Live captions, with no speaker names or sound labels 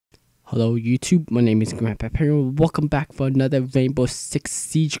Hello YouTube, my name is Equiment. Welcome back for another Rainbow Six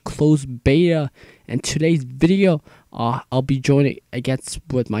Siege closed beta. And today's video, I'll be joining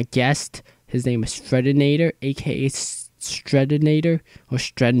with my guest. His name is Stredinator, aka Stredinator or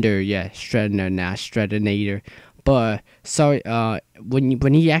Strender. Yeah, Stredinator, not Stredinator. But sorry,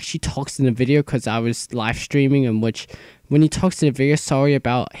 when he actually talks in the video, because I was live streaming, in which when he talks in the video, sorry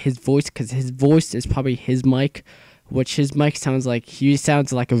about his voice, because his voice is probably his mic. Which his mic sounds like, he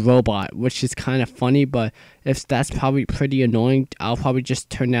sounds like a robot, which is kind of funny, but if that's probably pretty annoying, I'll probably just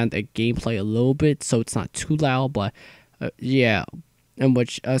turn down the gameplay a little bit so it's not too loud, but yeah, and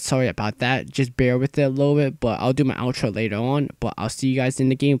which, sorry about that, just bear with it a little bit, but I'll do my outro later on, but I'll see you guys in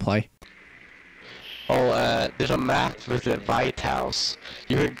the gameplay. Oh, there's a map with the White House.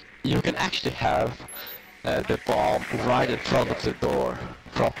 You can actually have the bomb right in front of the door,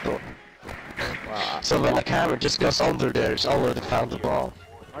 front door. Wow. So when the camera just goes under there, it's already found the bomb.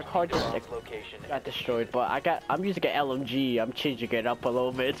 My car just got destroyed, but I'm using an LMG. I'm changing it up a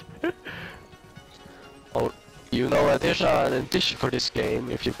little bit. Oh, you know, there's an edition for this game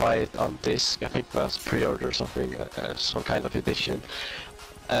if you buy it on disc. I think that's pre-order or something, some kind of edition.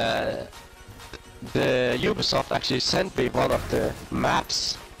 The Ubisoft actually sent me one of the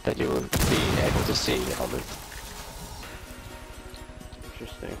maps that you will be able to see on it.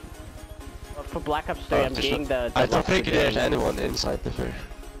 Interesting. For Black Ops 3, I'm getting the I don't think there's anyone inside the fair.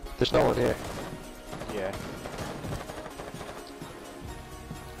 There's no one here. Yeah.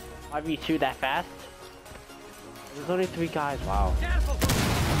 5v2 that fast? There's only 3 guys, wow. I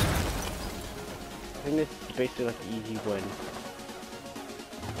think this is basically like an easy win.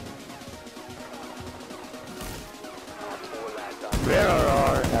 Where are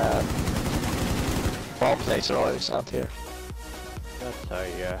our bomb plates are always out here?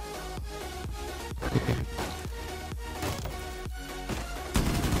 That's yeah.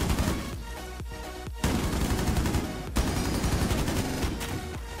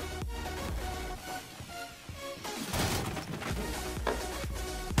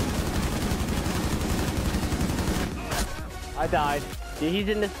 I died. He's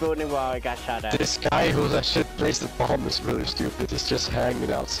in this building while I got shot at. This guy who actually placed the bomb is really stupid. He's just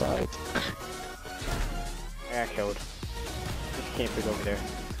hanging outside. I got killed. Just camping over there.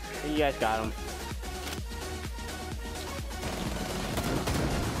 You guys got him.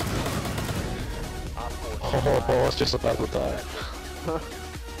 Oh, I was just about to die.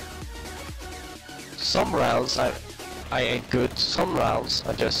 Some rounds I ain't good. Some rounds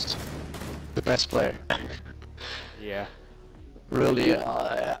I just the best player. Yeah. Really,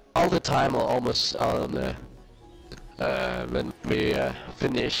 all the time, almost on when we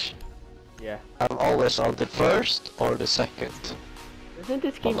finish. Yeah. I'm always on the first or the second. Isn't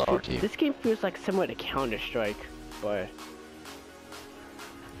this game? This game feels like similar to Counter-Strike, but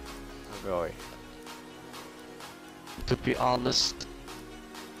oh boy. To be honest,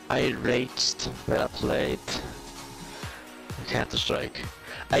 I raged when I played Counter-Strike.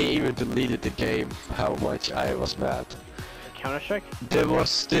 I even deleted the game. How much I was mad. Counter-Strike? There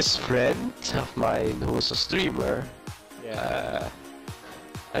was this friend of mine who was a streamer. Yeah.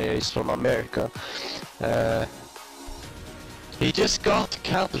 He's from America. He just got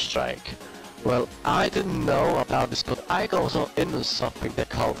Counter-Strike. Well, I didn't know about this, but I got also into something they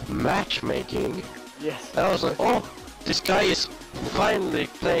called matchmaking. Yes. And I was like, oh, this guy is finally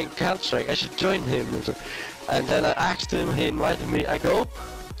playing Counter-Strike. I should join him. And then I asked him, he invited me. I go,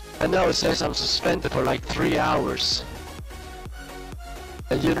 and now it says I'm suspended for like 3 hours.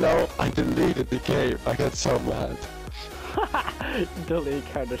 And you know, I deleted the game. I got so mad. Delete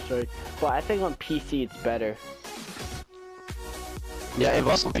Counter-Strike. Well, I think on PC it's better. Yeah, it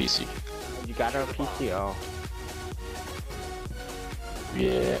was on PC. You got it on PC? Oh.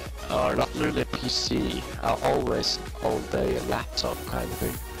 Yeah, or not really PC. I always all day a laptop kind of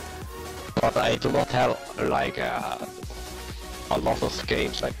thing. But I do not have like a lot of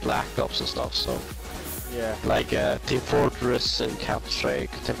games like Black Ops and stuff, so yeah. Like Team Fortress and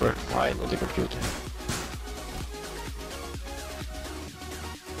Counter-Strike, they work fine on the computer.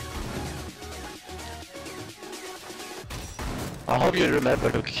 I hope you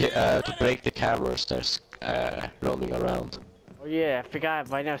remember to break the cameras there's roaming around. Oh yeah, I forgot.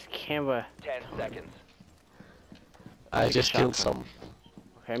 Right now it's camera. 10 seconds. I just killed some.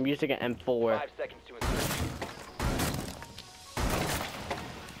 Okay, I'm using an M4. 5 seconds to insert.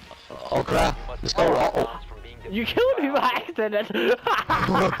 Oh crap! Let's go! Oh. You killed me by accident!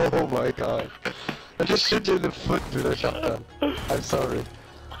 Oh my god! I just shot you in the foot with a shotgun. I'm sorry.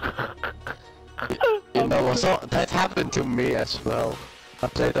 You know, that happened to me as well. I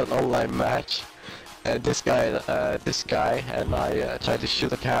played an online match, And this guy, and I tried to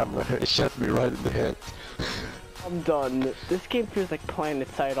shoot a camera. It shot me right in the head. I'm done. This game feels like Planet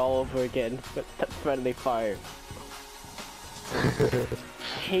Side all over again, but friendly fire. I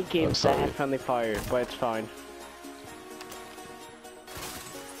hate games that have friendly fire, but it's fine.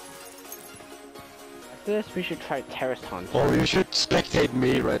 After this, we should try terrorist hunt. Or you should spectate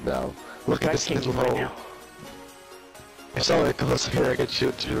me right now. Look at this little Right hole. now. If someone goes here, I can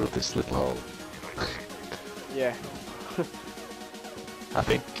shoot through this little hole. Yeah. I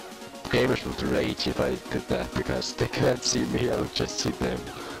think gamers would rage if I did that, because they can't see me, I would just see them.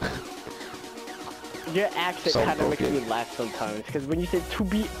 Your accent So kind of makes broken. me laugh sometimes, because when you say "to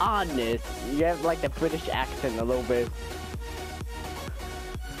be honest," you have like the British accent a little bit.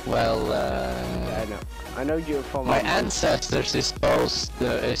 Well, I know you're from my ancestors is both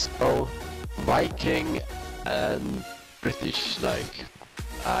Viking and British. Like,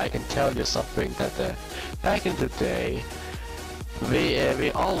 I can tell you something that back in the day,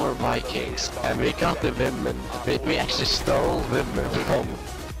 we all were Vikings, and we got the women. We actually stole women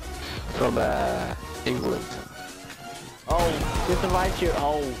from England. Oh, just invite you.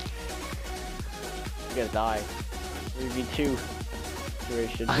 Oh, you're gonna die. 3v2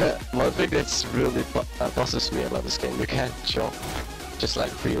 situation. One thing that's really bosses me about this game, you can't jump, just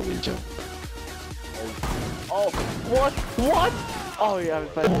like really jump. Oh, what? What? Oh, yeah, I was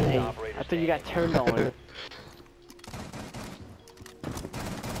about to say. I thought you got turned on.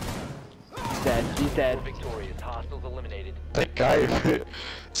 He's dead. He's dead. Victorious. Hostiles eliminated. That guy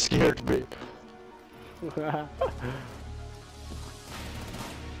scared me.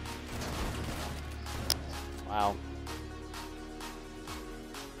 Wow.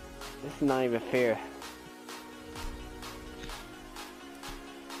 This is not even fair.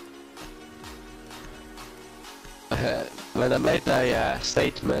 When I made a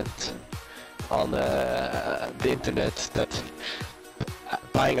statement on the internet that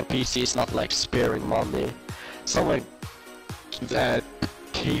buying a PC is not like sparing money, someone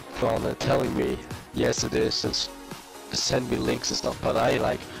keep on telling me yes it is, and send me links and stuff, but I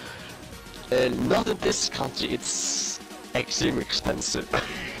like not in this country, it's extremely expensive.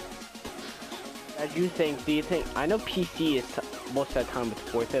 Do you think, I know PC is, most of the time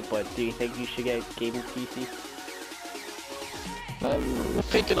it's worth it, but do you think you should get a gaming PC? I'm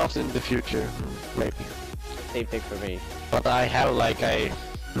thinking of it in the future, maybe. Same thing for me. But I have like a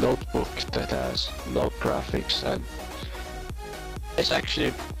notebook that has no graphics, and it's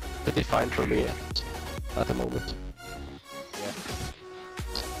actually pretty fine for me at the moment. Yeah.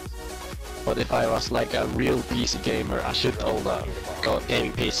 But if I was like a real PC gamer, I should own a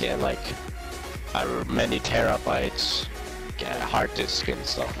gaming PC and like many terabytes hard disk and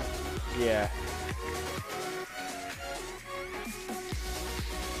stuff. Yeah.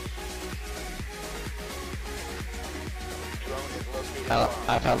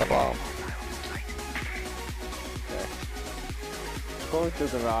 I found a bomb. Okay. Going through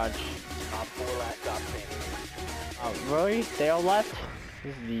the garage. Top 4 last stop standing. Really? They all left?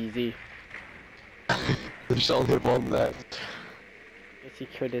 This is easy. There's only one left. Guess he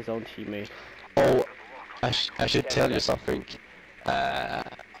killed his own teammate. Oh, I should tell you something. Our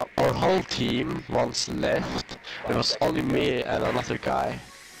whole team once left. There was only me and another guy.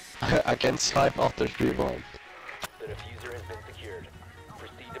 Against 5 others we won. The diffuser has been secured.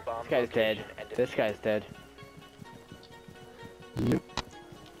 Proceed to bomb This guy's dead. location and This guy's dead. Yep.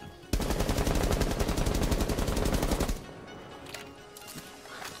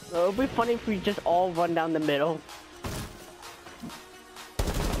 It would be funny if we just all run down the middle.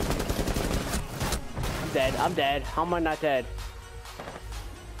 I'm dead. I'm dead. How am I not dead?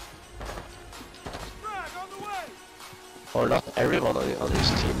 Or not everyone on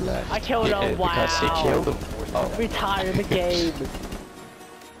his team left. I killed him. Because he Wow. killed him. Oh. Retire the game.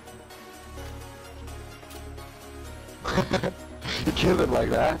 You killed him like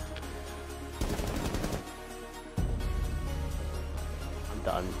that? I'm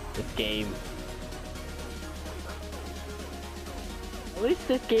done. This game. At least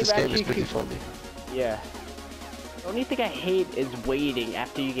this game This game is actually pretty could... funny. Yeah. The only thing I hate is waiting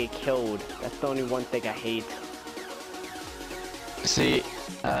after you get killed. That's the only one thing I hate. See,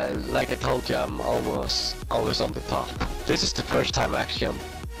 like I told you, I'm almost always on the top. This is the first time actually I'm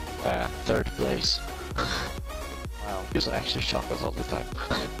 3rd place. Wow. Because I actually shotguns all the time.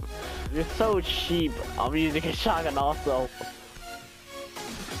 You're so cheap. I'm using a shotgun also.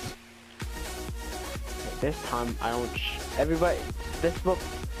 This time I don't. Everybody. This book.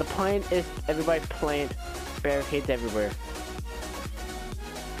 The plan is everybody plant barricades everywhere.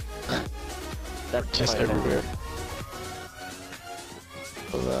 That's the Just plan. everywhere.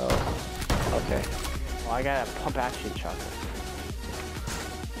 Well, okay. Oh, I got a pump action shotgun.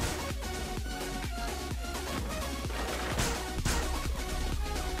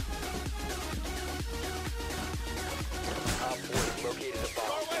 Op 4 has located a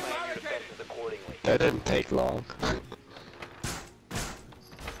bomb. Plan your defenses accordingly. That didn't take long.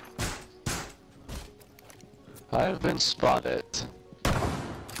 I've been spotted.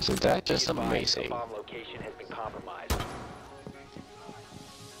 So that's just Be advised, amazing. the bomb location has been compromised.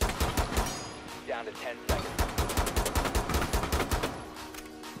 Down to 10 seconds.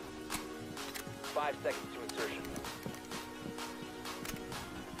 5 seconds to insertion.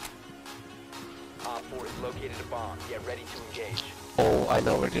 Op 4 has located a bomb. Get ready to engage. Oh, I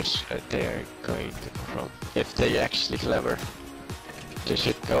know where they're going from. If they're actually clever, they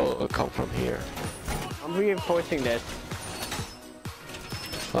should come from here. I'm reinforcing this.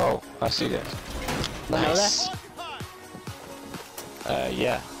 Oh, I see that. Nice.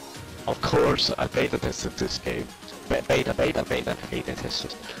 Yeah. Of course, I beta tested this game. Beta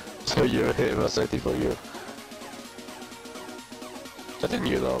tested. So it was ready for you. I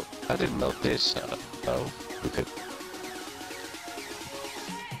didn't know this. Oh, we could.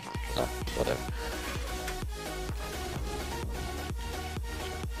 Oh, whatever.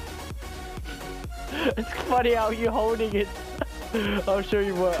 It's funny how you're holding it. I'll show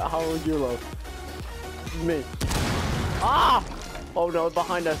you how you look. Me. Ah! Oh no,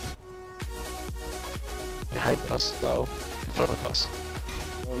 behind us. Behind us, no. In front of us.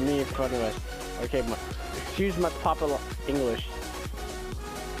 Oh, me in front of us. Okay, excuse my proper English.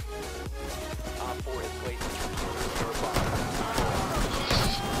 Op 4 has placed your bomb.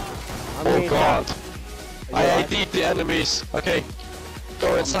 I'm Oh being god. attacked. I Yeah, ID'd the enemies. Okay.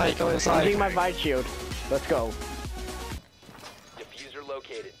 Go inside, go I'm inside. using my Vite shield. Let's go. Diffuser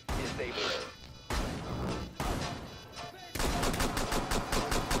located. Disable it.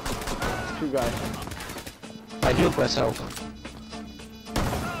 2 guys. I healed myself.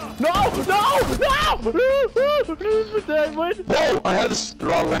 No! No! No! Did I win? Whoa! I had this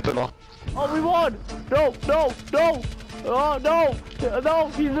wrong weapon on. Oh, we won! No! No! No! Oh, no! No!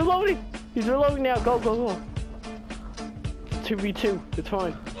 He's reloading! He's reloading now. Go, go, go. 2v2. It's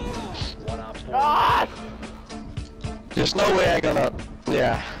fine. 1 Op 4. Ah! There's no way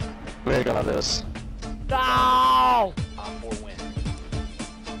we're gonna lose. No! Op 4 win.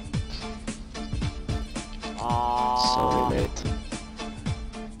 Oh. Sorry, mate.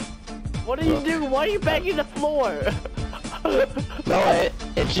 What are you doing? Why are you banging the floor? No,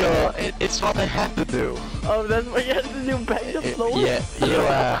 it's what I have to do. Oh, that's what you have to do, bang the floor? Yeah, you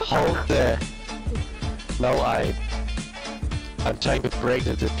hold the... No, I'm trying to break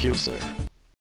the diffuser.